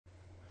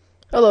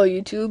Hello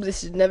YouTube,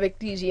 this is NeviiK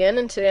DzN,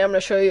 and today I'm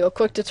going to show you a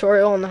quick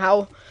tutorial on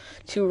how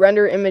to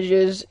render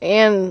images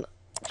and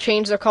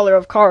change the color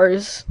of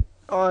cars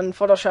on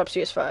Photoshop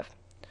CS5.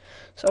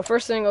 So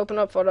first thing, open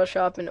up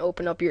Photoshop and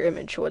open up your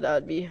image. What that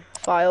would be,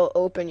 File,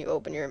 Open, you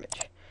open your image.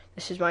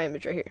 This is my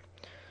image right here.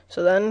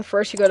 So then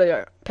first you go to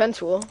your pen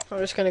tool. I'm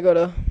just going to go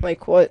to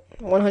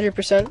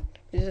 100%,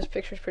 because this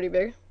picture is pretty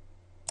big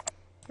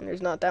and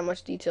there's not that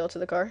much detail to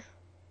the car.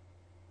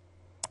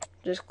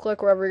 Just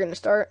click wherever you're going to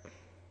start.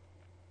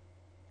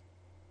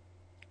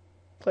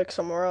 Click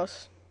somewhere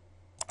else.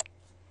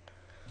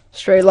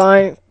 Straight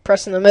line,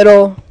 press in the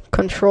middle,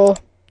 control,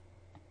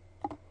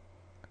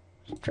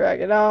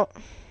 drag it out.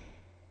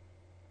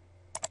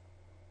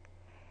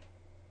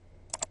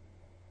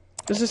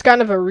 This is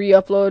kind of a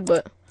re-upload,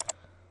 but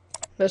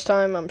this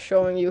time I'm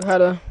showing you how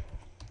to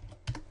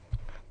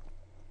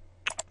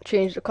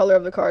change the color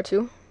of the car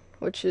too,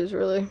 which is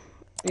really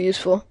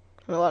useful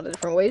in a lot of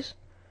different ways.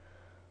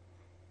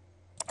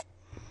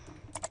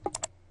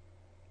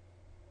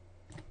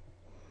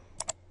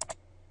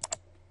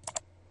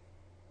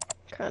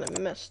 Kind of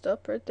messed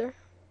up right there.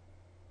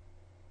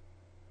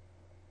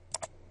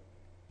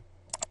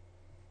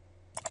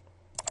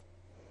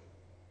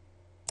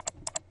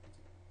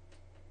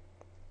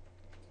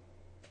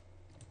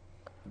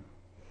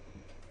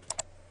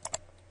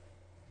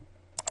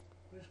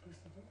 Where's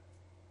Christopher?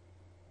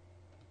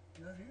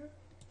 You not here?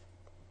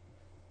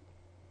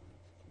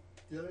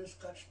 You have any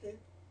scotch tape?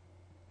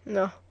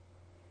 No.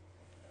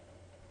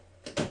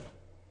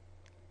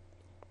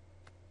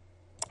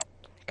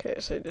 Okay,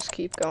 so just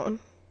keep going.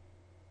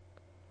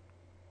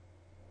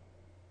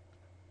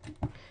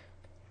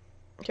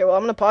 Okay, well,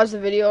 I'm going to pause the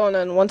video, and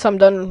then once I'm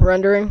done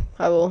rendering,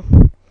 I will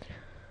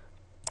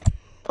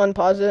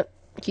unpause it,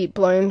 keep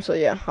playing, so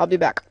yeah, I'll be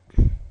back.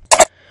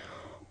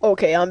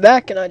 Okay, I'm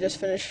back, and I just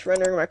finished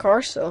rendering my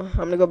car, so I'm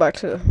going to go back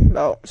to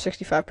about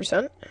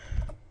 65%.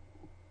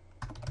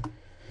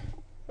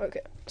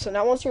 Okay, so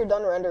now once you're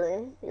done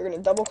rendering, you're going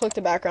to double-click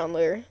the background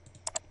layer,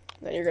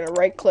 then you're going to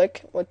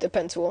right-click with the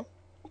pen tool,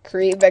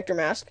 create vector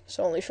mask,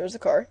 so it only shows the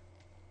car.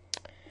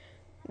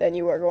 Then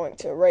you are going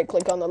to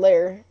right-click on the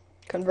layer,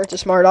 convert to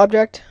smart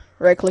object,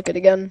 right-click it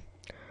again,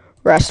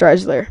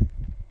 rasterize layer.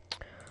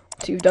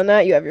 Once you've done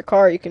that, you have your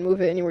car, you can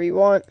move it anywhere you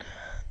want.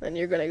 Then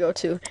you're going to go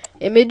to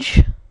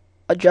Image,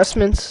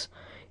 Adjustments,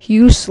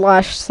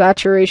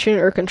 Hue/Saturation,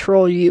 or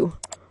Control U.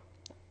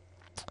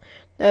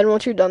 Then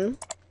once you're done,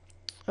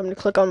 I'm going to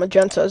click on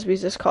Magenta,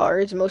 because this car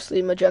is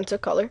mostly magenta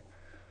color.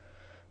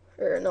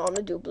 Or no, I'm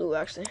going to do blue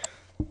actually.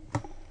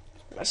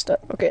 Messed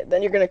up. Okay,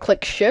 then you're going to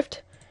click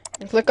Shift,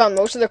 and click on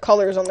most of the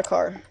colors on the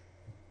car.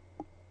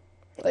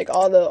 Like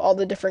all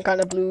the different kind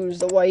of blues,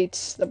 the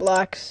whites, the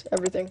blacks,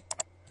 everything.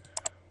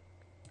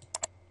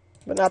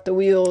 But not the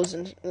wheels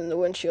and the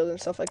windshield and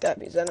stuff like that,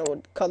 because then it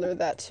would color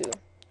that too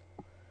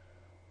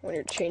when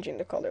you're changing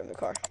the color of the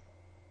car.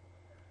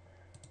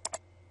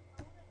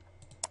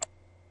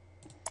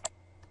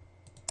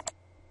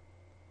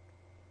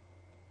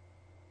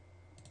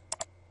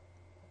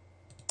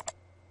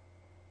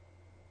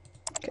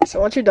 Okay,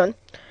 so once you're done,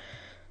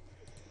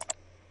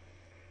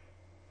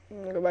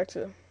 I'm gonna go back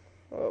to,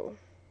 oh,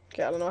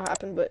 okay, I don't know what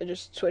happened, but it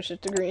just switched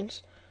it to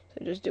greens.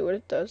 So just do what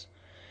it does.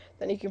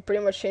 Then you can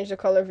pretty much change the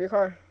color of your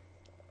car,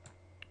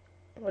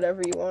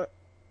 whatever you want,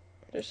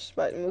 just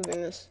by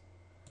moving this.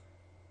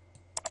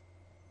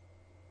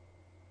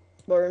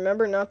 But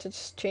remember not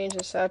to change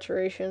the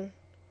saturation.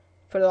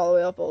 Put it all the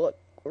way up, it'll look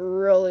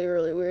really,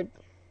 really weird.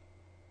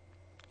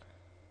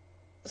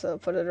 So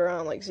put it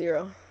around like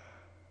 0.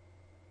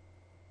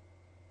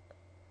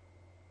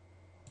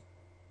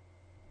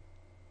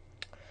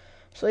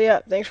 So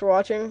yeah, thanks for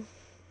watching.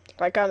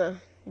 I kind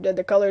of did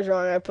the colors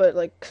wrong. I put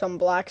like some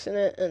blacks in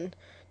it and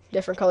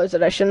different colors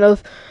that I shouldn't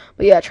have.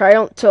 But yeah, try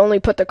to only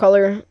put the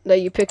color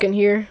that you pick in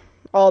here,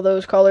 all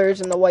those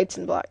colors, and the whites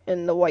and black,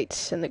 and the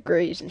whites and the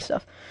grays and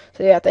stuff.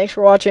 So yeah, thanks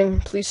for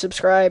watching. Please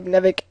subscribe.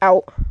 NeviiK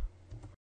out.